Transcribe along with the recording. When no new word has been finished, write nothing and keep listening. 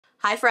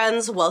Hi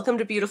friends, welcome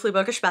to Beautifully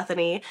Bookish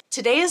Bethany.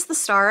 Today is the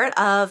start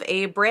of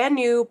a brand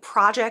new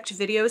project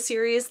video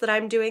series that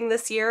I'm doing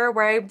this year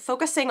where I'm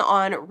focusing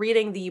on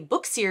reading the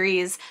book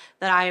series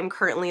that I am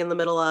currently in the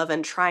middle of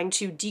and trying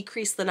to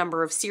decrease the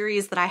number of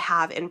series that I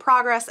have in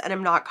progress and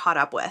am not caught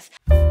up with.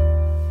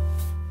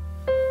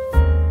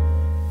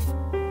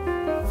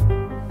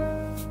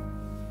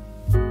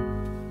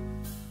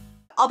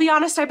 I'll be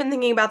honest, I've been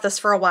thinking about this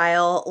for a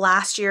while.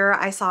 Last year,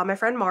 I saw my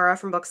friend Mara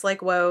from Books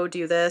Like Whoa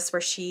do this, where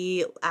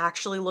she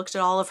actually looked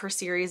at all of her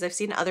series. I've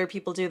seen other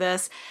people do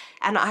this,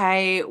 and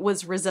I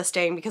was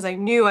resisting because I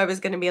knew I was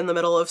going to be in the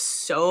middle of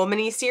so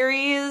many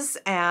series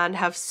and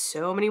have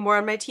so many more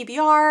on my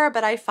TBR,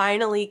 but I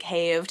finally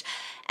caved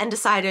and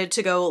decided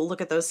to go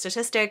look at those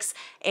statistics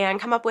and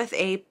come up with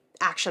a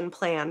action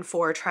plan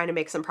for trying to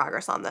make some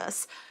progress on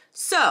this.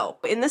 So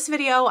in this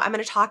video, I'm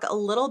going to talk a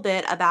little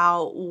bit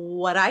about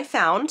what I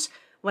found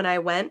when I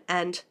went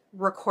and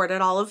recorded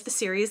all of the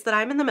series that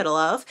I'm in the middle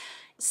of,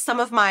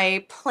 some of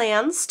my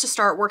plans to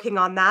start working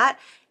on that,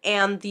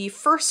 and the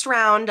first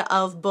round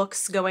of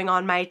books going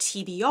on my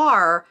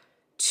TBR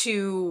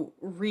to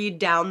read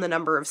down the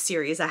number of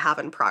series I have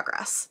in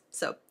progress.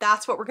 So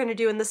that's what we're going to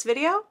do in this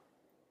video.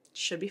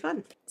 Should be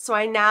fun. So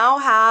I now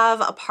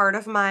have a part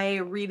of my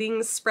reading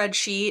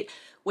spreadsheet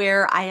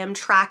where I am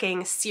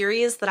tracking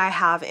series that I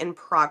have in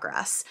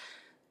progress.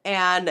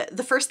 And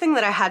the first thing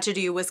that I had to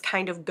do was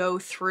kind of go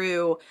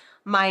through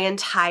my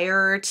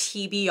entire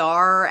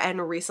TBR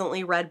and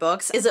recently read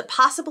books. Is it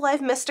possible I've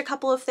missed a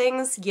couple of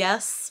things?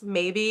 Yes,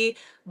 maybe,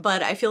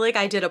 but I feel like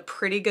I did a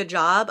pretty good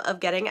job of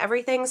getting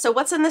everything. So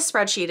what's in this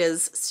spreadsheet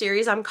is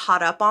series I'm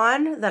caught up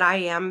on that I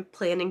am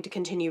planning to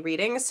continue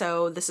reading.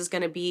 So this is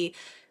going to be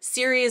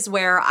series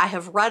where I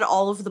have read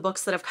all of the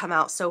books that have come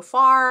out so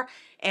far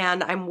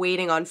and I'm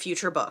waiting on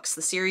future books.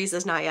 The series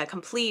is not yet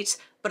complete,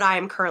 but I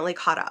am currently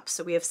caught up.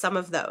 So we have some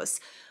of those.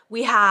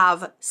 We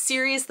have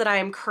series that I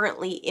am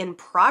currently in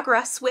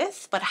progress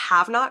with, but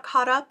have not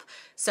caught up.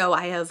 So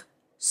I have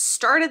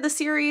started the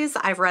series.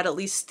 I've read at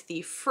least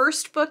the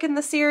first book in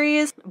the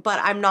series, but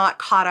I'm not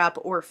caught up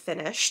or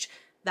finished.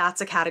 That's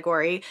a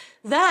category.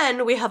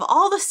 Then we have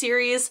all the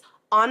series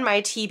on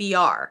my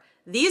TBR.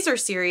 These are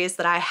series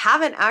that I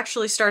haven't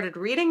actually started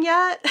reading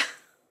yet,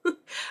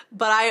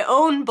 but I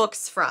own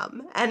books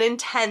from and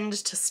intend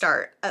to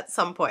start at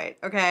some point,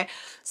 okay?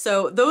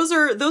 So those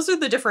are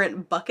the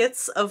different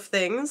buckets of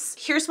things.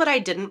 Here's what I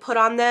didn't put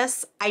on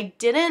this. I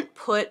didn't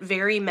put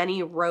very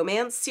many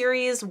romance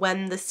series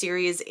when the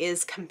series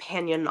is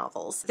companion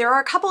novels. There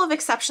are a couple of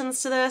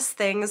exceptions to this,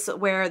 things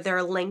where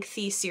they're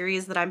lengthy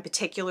series that I'm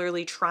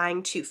particularly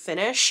trying to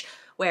finish,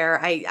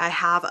 where I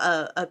have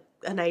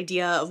an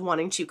idea of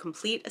wanting to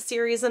complete a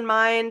series in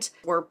mind,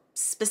 or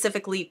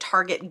specifically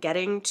target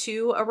getting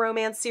to a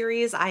romance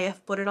series. I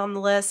have put it on the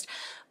list.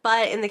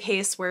 But in the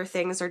case where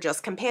things are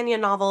just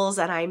companion novels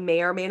and I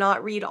may or may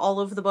not read all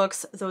of the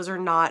books, those are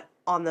not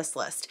on this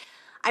list.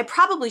 I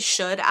probably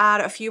should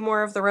add a few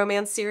more of the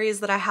romance series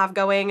that I have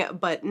going,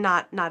 but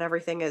not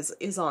everything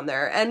is on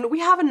there. And we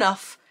have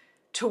enough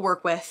to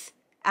work with,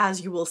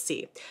 as you will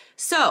see.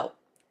 So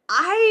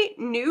I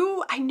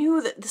knew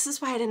that this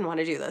is why I didn't want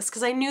to do this,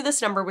 because I knew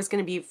this number was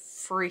going to be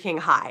freaking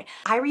high.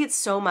 I read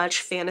so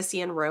much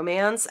fantasy and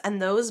romance,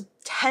 and those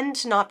tend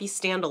to not be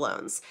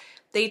standalones.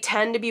 They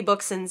tend to be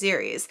books in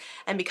series.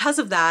 And because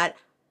of that,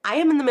 I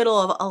am in the middle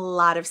of a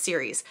lot of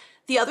series.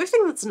 The other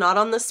thing that's not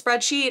on this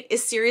spreadsheet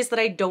is series that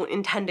I don't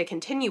intend to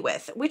continue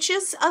with, which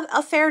is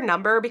a fair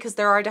number because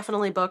there are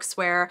definitely books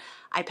where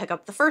I pick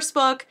up the first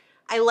book,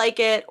 I like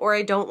it or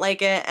I don't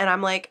like it, and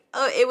I'm like,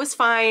 oh, it was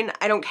fine,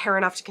 I don't care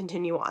enough to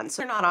continue on.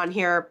 So they're not on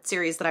here,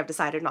 series that I've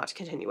decided not to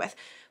continue with.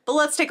 But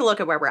let's take a look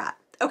at where we're at.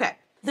 Okay,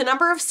 the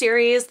number of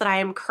series that I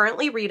am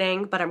currently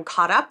reading, but I'm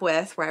caught up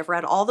with, where I've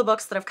read all the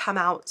books that have come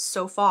out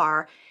so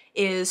far,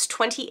 is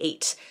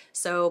 28.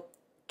 So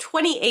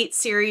 28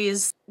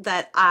 series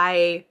that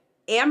I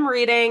am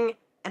reading,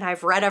 and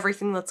I've read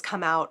everything that's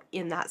come out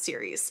in that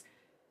series,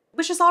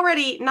 which is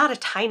already not a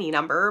tiny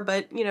number,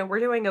 but you know,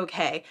 we're doing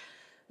okay.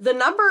 The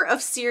number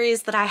of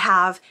series that I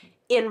have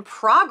in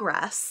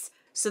progress,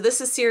 so this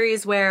is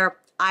series where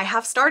I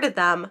have started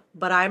them,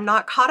 but I'm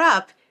not caught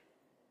up,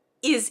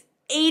 is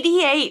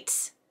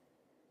 88.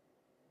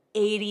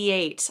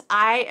 88.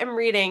 I am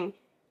reading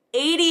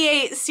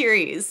 88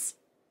 series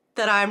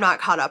that I'm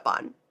not caught up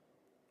on.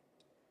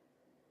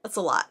 That's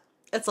a lot.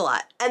 It's a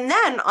lot. And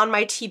then on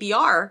my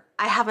TBR,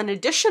 I have an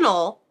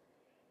additional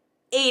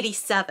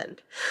 87.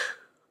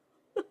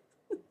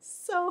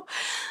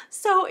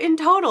 So in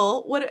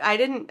total, what I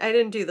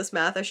didn't do this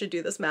math. I should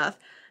do this math.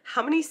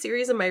 How many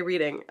series am I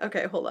reading?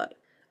 Okay, hold on.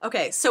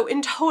 Okay, so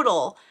in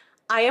total,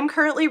 I am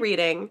currently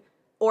reading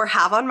or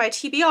have on my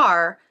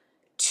TBR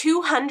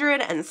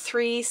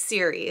 203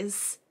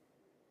 series.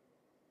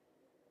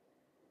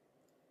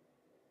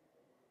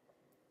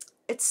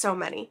 It's so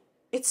many.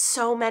 It's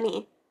so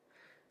many.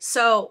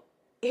 So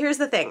here's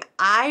the thing.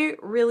 I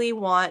really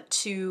want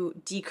to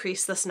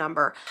decrease this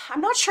number.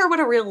 I'm not sure what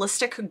a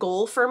realistic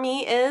goal for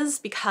me is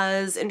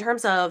because in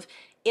terms of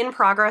in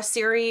progress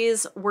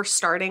series, we're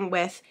starting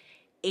with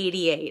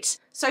 88.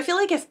 So I feel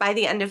like if by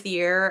the end of the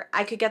year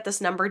I could get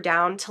this number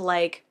down to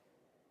like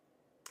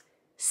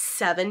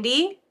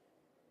 70,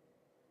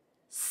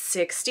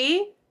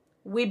 60,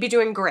 we'd be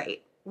doing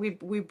great.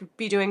 We'd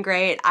be doing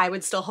great. I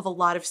would still have a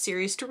lot of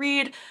series to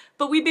read,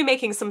 but we'd be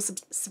making some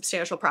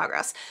substantial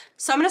progress.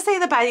 So I'm gonna say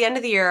that by the end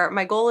of the year,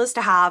 my goal is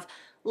to have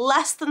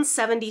less than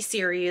 70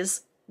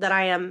 series that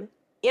I am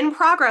in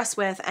progress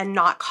with and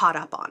not caught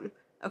up on.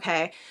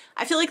 Okay,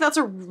 I feel like that's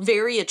a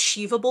very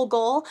achievable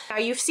goal. Now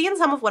you've seen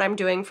some of what I'm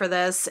doing for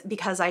this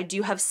because I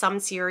do have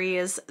some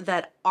series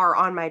that are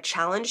on my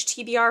challenge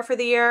TBR for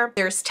the year.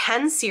 There's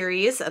 10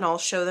 series, and I'll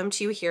show them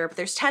to you here, but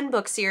there's 10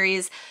 book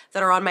series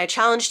that are on my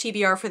challenge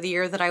TBR for the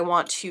year that I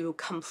want to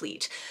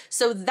complete.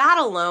 So that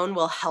alone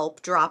will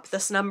help drop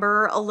this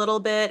number a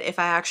little bit if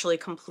I actually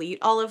complete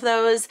all of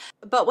those.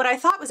 But what I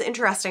thought was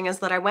interesting is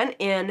that I went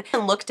in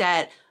and looked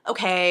at,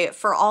 okay,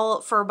 for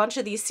a bunch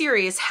of these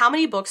series, how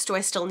many books do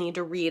I still need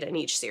to read in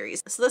each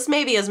series? So this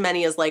may be as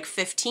many as like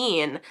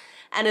 15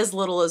 and as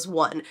little as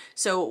 1.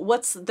 So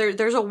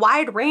there's a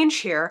wide range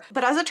here,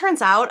 but as it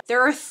turns out,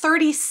 there are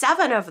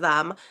 37 of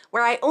them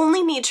where I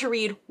only need to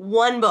read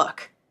 1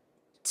 book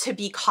to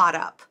be caught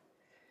up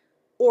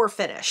or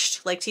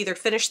finished, like to either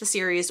finish the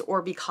series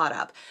or be caught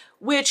up,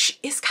 which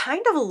is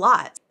kind of a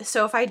lot.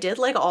 So if I did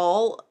like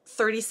all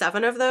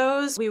 37 of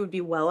those, we would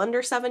be well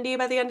under 70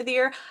 by the end of the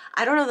year.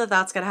 I don't know that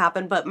that's gonna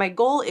happen, but my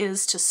goal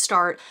is to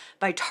start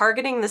by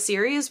targeting the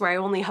series where I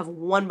only have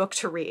 1 book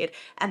to read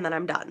and then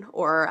I'm done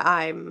or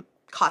I'm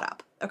caught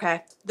up,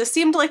 okay? This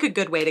seemed like a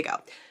good way to go.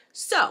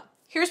 So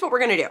here's what we're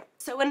gonna do.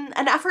 So in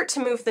an effort to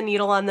move the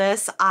needle on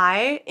this,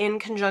 I, in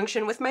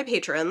conjunction with my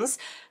patrons,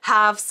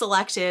 have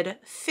selected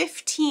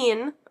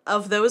 15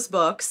 of those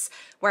books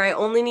where I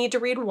only need to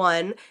read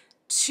 1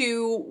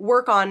 to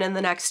work on in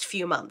the next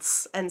few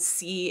months and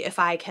see if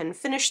I can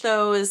finish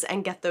those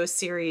and get those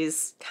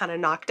series kind of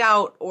knocked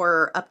out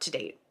or up to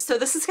date. So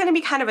this is going to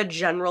be kind of a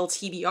general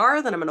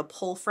TBR that I'm going to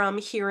pull from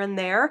here and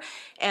there,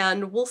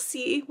 and we'll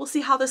see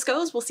how this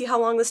goes. We'll see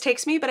how long this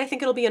takes me, but I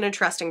think it'll be an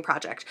interesting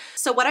project.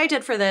 So what I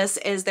did for this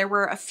is there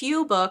were a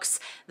few books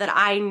that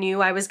I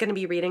knew I was going to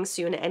be reading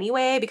soon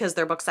anyway because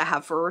they're books I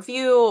have for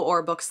review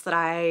or books that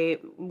I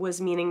was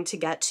meaning to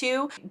get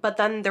to, but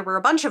then there were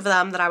a bunch of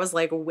them that I was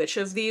like, which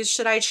of these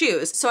should I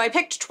choose? So I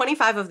picked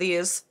 25 of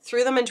these,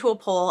 threw them into a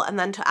poll, and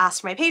then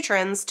asked my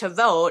patrons to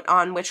vote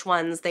on which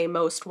ones they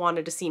most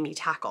wanted to see me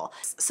tackle.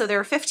 So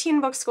there are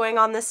 15 books going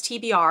on this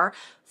TBR.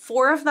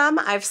 4 of them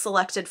I've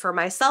selected for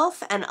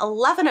myself, and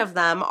 11 of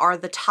them are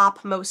the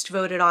top most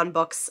voted on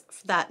books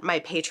that my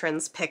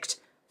patrons picked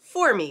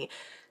for me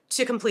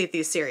to complete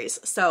these series.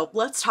 So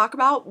let's talk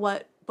about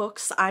what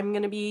books I'm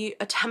going to be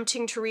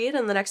attempting to read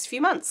in the next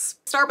few months.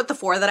 Start with the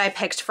 4 that I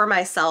picked for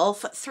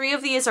myself. 3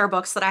 of these are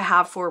books that I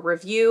have for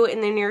review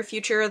in the near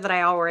future that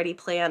I already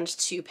planned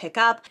to pick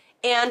up.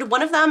 And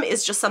one of them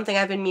is just something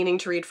I've been meaning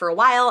to read for a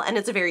while, and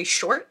it's very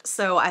short,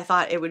 so I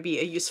thought it would be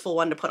a useful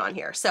one to put on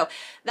here. So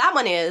that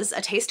one is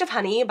A Taste of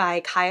Honey by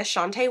Kaya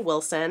Shante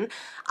Wilson.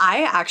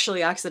 I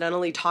actually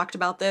accidentally talked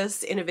about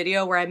this in a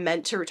video where I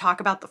meant to talk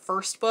about the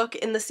first book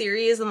in the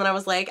series, and then I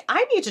was like,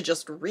 I need to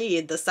just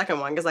read the second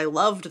one because I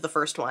loved the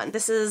first one.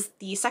 This is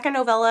the second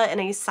novella in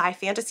a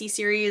sci-fantasy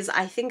series.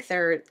 I think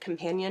they're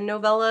companion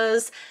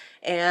novellas,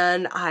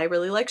 and I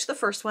really liked the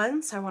first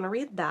one, so I want to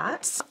read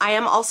that. I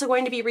am also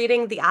going to be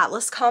reading The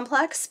Atlas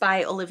Complex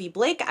by Olivia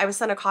Blake. I was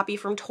sent a copy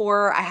from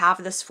Tor. I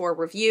have this for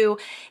review,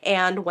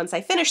 and once I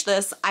finish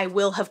this, I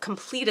will have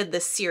completed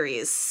this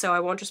series. So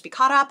I won't just be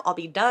caught up, I'll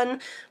be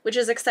done, which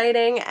is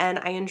exciting, and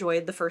I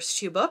enjoyed the first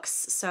 2 books.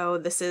 So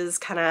this is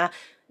kind of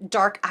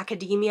dark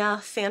academia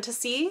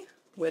fantasy,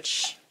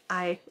 which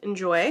I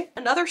enjoy.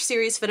 Another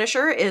series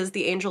finisher is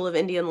The Angel of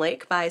Indian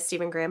Lake by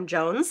Stephen Graham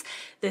Jones.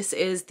 This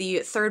is the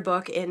 3rd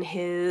book in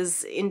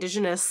his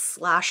Indigenous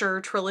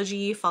slasher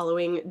trilogy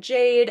following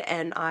Jade,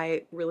 and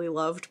I really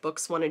loved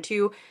books 1 and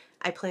 2.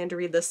 I plan to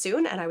read this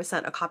soon, and I was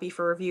sent a copy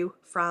for review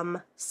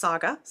from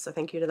Saga, so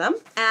thank you to them.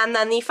 And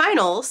then the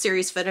final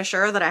series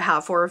finisher that I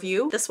have for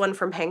review, this one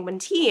from Penguin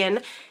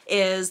Teen,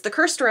 is The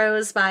Cursed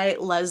Rose by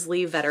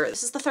Leslie Vedder.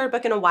 This is the 3rd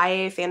book in a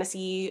YA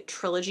fantasy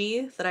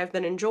trilogy that I've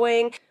been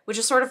enjoying, which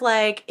is sort of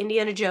like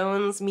Indiana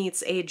Jones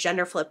meets a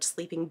gender-flipped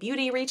Sleeping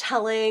Beauty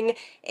retelling,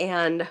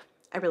 and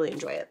I really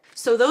enjoy it.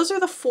 So those are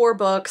the 4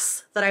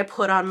 books that I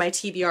put on my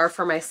TBR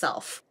for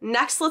myself.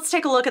 Next, let's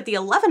take a look at the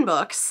 11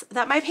 books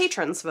that my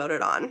patrons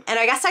voted on. And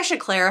I guess I should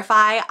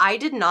clarify, I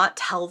did not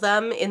tell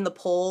them in the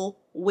poll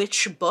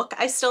which book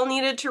I still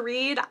needed to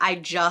read. I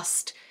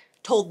just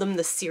told them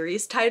the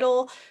series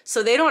title,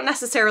 so they don't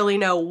necessarily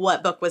know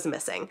what book was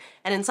missing.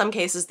 And in some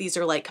cases, these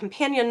are like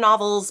companion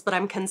novels, but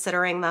I'm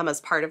considering them as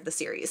part of the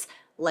series,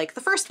 like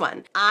the first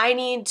one. I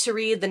need to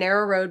read The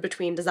Narrow Road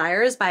Between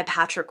Desires by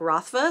Patrick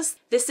Rothfuss.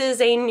 This is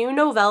a new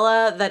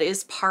novella that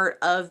is part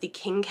of the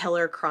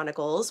Kingkiller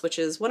Chronicles, which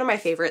is one of my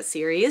favorite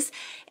series,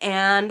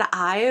 and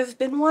I've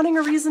been wanting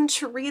a reason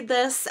to read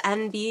this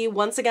and be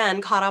once again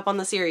caught up on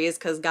the series,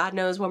 because God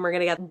knows when we're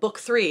gonna get book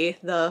 3,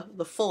 the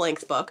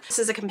full-length book. This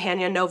is a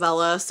companion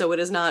novella, so it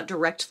is not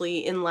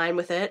directly in line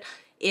with it.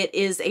 It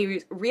is a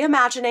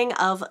reimagining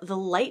of The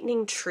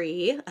Lightning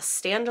Tree, a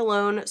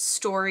standalone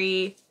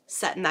story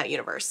set in that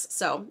universe.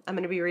 So I'm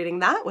going to be reading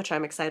that, which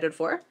I'm excited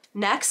for.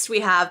 Next,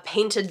 we have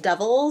Painted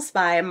Devils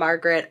by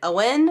Margaret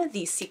Owen,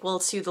 the sequel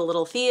to The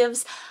Little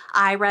Thieves.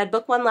 I read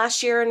book 1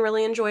 last year and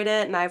really enjoyed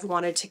it, and I've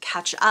wanted to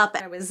catch up.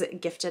 I was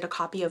gifted a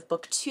copy of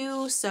book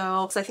 2,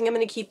 so I think I'm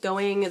going to keep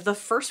going. The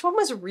first one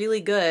was really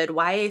good,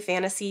 YA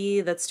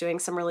fantasy that's doing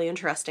some really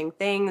interesting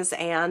things,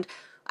 and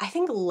I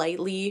think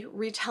lightly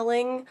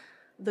retelling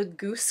the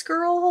Goose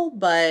Girl,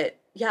 but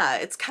yeah,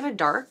 it's kind of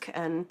dark,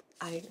 and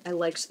I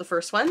liked the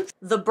first one.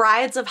 The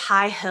Brides of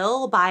High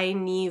Hill by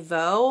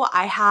Niveau.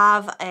 I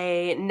have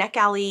a Neck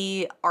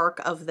Alley arc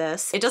of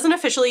this. It doesn't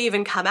officially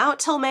even come out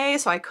till May,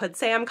 so I could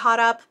say I'm caught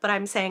up, but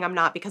I'm saying I'm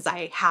not because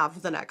I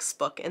have the next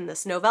book in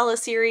this novella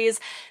series.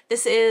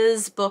 This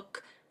is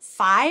book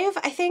 5,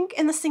 I think,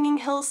 in the Singing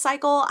Hills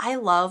cycle. I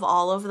love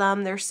all of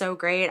them. They're so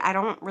great. I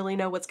don't really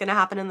know what's gonna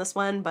happen in this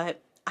one,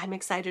 but I'm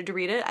excited to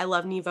read it. I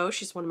love Niveau.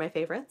 She's one of my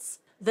favorites.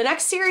 The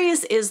next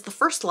series is The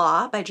First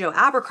Law by Joe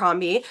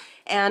Abercrombie,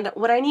 and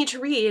what I need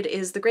to read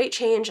is The Great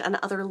Change and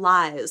Other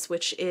Lies,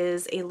 which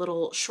is a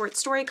little short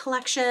story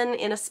collection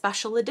in a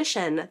special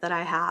edition that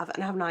I have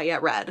and have not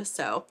yet read,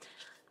 so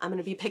I'm going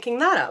to be picking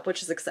that up,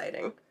 which is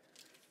exciting.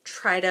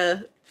 Try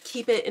to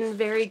keep it in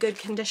very good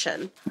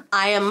condition.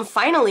 I am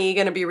finally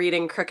going to be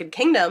reading Crooked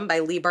Kingdom by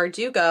Leigh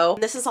Bardugo.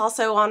 This is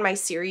also on my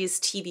series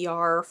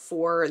TBR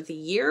for the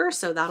year,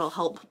 so that'll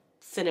help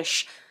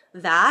finish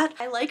that.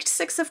 I liked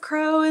Six of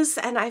Crows,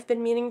 and I've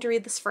been meaning to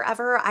read this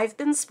forever. I've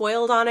been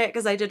spoiled on it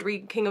because I did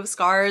read King of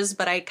Scars,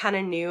 but I kind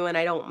of knew and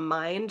I don't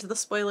mind the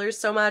spoilers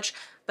so much,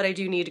 but I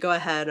do need to go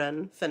ahead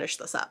and finish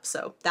this up,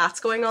 so that's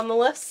going on the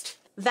list.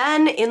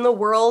 Then, in the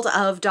world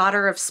of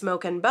Daughter of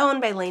Smoke and Bone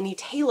by Laini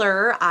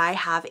Taylor, I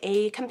have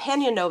a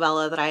companion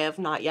novella that I have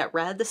not yet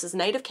read. This is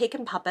Night of Cake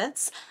and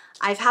Puppets.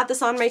 I've had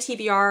this on my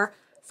TBR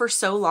for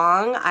so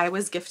long. I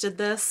was gifted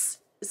this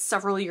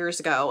several years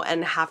ago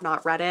and have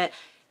not read it.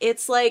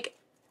 It's like,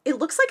 it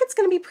looks like it's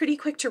going to be pretty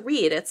quick to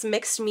read. It's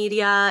mixed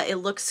media, it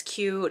looks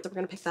cute, so we're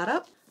going to pick that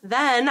up.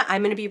 Then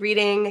I'm going to be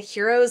reading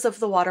Heroes of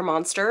the Water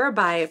Monster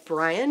by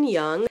Brian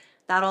Young.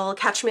 That'll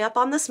catch me up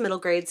on this middle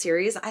grade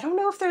series. I don't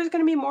know if there's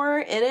going to be more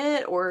in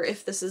it or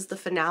if this is the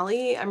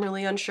finale, I'm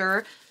really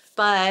unsure,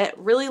 but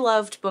really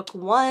loved book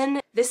 1.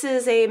 This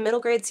is a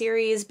middle grade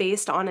series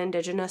based on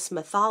Indigenous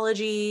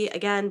mythology.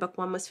 Again, book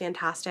 1 was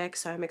fantastic,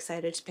 so I'm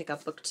excited to pick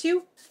up book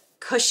 2.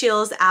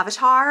 Kushiel's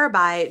Avatar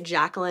by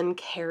Jacqueline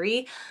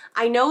Carey.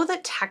 I know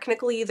that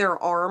technically there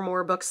are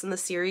more books in the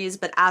series,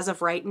 but as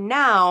of right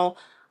now,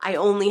 I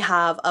only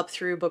have up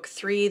through book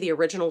 3, the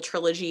original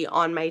trilogy,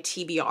 on my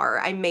TBR.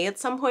 I may at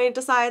some point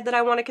decide that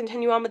I want to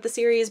continue on with the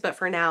series, but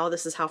for now,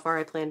 this is how far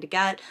I plan to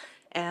get,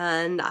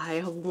 and I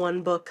have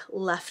 1 book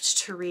left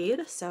to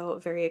read, so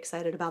very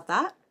excited about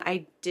that.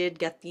 I did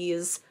get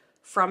these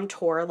from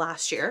Tor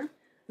last year.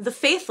 The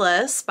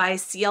Faithless by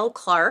C.L.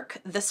 Clarke.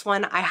 This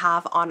one I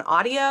have on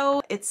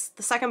audio. It's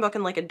the second book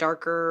in like a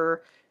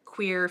darker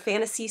queer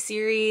fantasy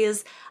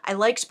series. I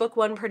liked book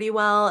 1 pretty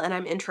well, and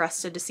I'm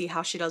interested to see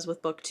how she does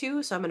with book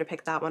 2, so I'm going to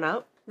pick that one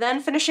up.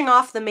 Then finishing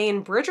off the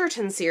main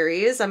Bridgerton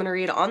series, I'm going to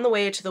read On the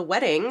Way to the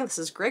Wedding. This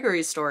is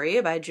Gregory's Story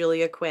by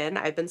Julia Quinn.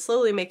 I've been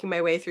slowly making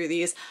my way through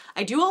these.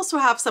 I do also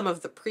have some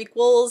of the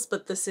prequels,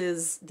 but this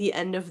is the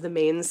end of the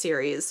main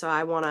series, so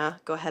I want to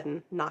go ahead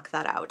and knock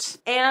that out.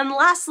 And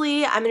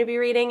lastly, I'm going to be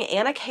reading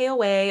Anna K.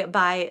 Away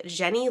by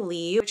Jenny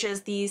Lee, which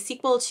is the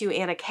sequel to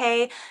Anna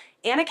K.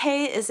 Anna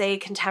K is a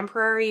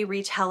contemporary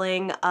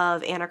retelling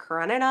of Anna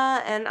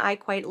Karenina, and I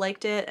quite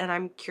liked it, and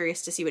I'm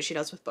curious to see what she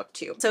does with book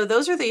 2. So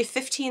those are the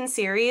 15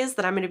 series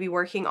that I'm going to be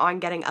working on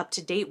getting up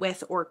to date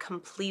with or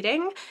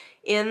completing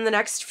in the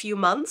next few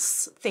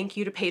months. Thank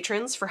you to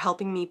patrons for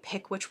helping me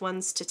pick which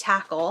ones to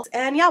tackle.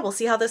 And yeah, we'll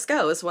see how this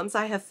goes. Once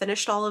I have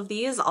finished all of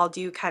these, I'll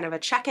do kind of a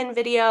check-in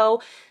video,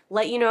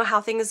 let you know how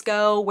things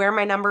go, where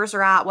my numbers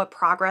are at, what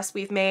progress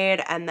we've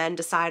made, and then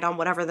decide on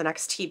whatever the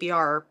next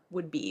TBR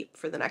would be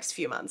for the next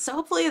few months. So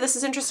hopefully this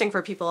is interesting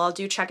for people. I'll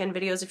do check-in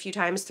videos a few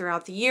times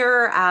throughout the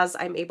year as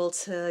I'm able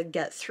to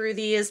get through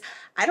these.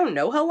 I don't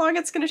know how long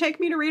it's going to take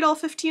me to read all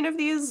 15 of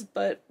these,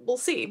 but we'll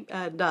see.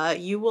 And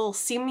you will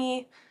see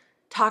me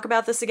talk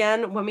about this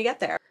again when we get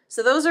there.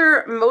 So those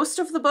are most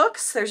of the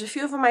books. There's a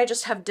few of them I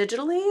just have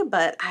digitally,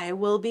 but I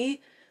will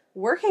be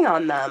working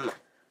on them.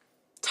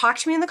 Talk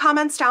to me in the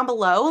comments down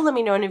below. Let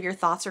me know any of your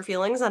thoughts or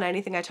feelings on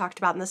anything I talked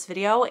about in this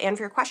video. And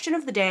for your question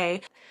of the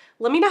day,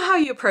 let me know how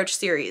you approach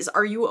series.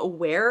 Are you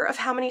aware of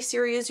how many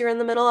series you're in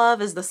the middle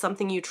of? Is this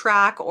something you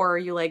track, or are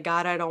you like,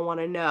 God, I don't want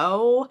to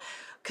know?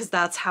 Because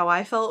that's how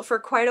I felt for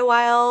quite a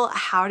while.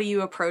 How do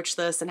you approach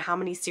this, and how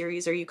many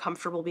series are you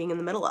comfortable being in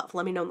the middle of?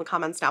 Let me know in the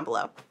comments down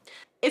below.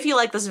 If you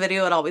like this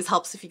video, it always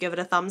helps if you give it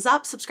a thumbs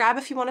up. Subscribe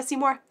if you want to see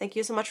more. Thank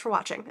you so much for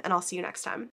watching, and I'll see you next time.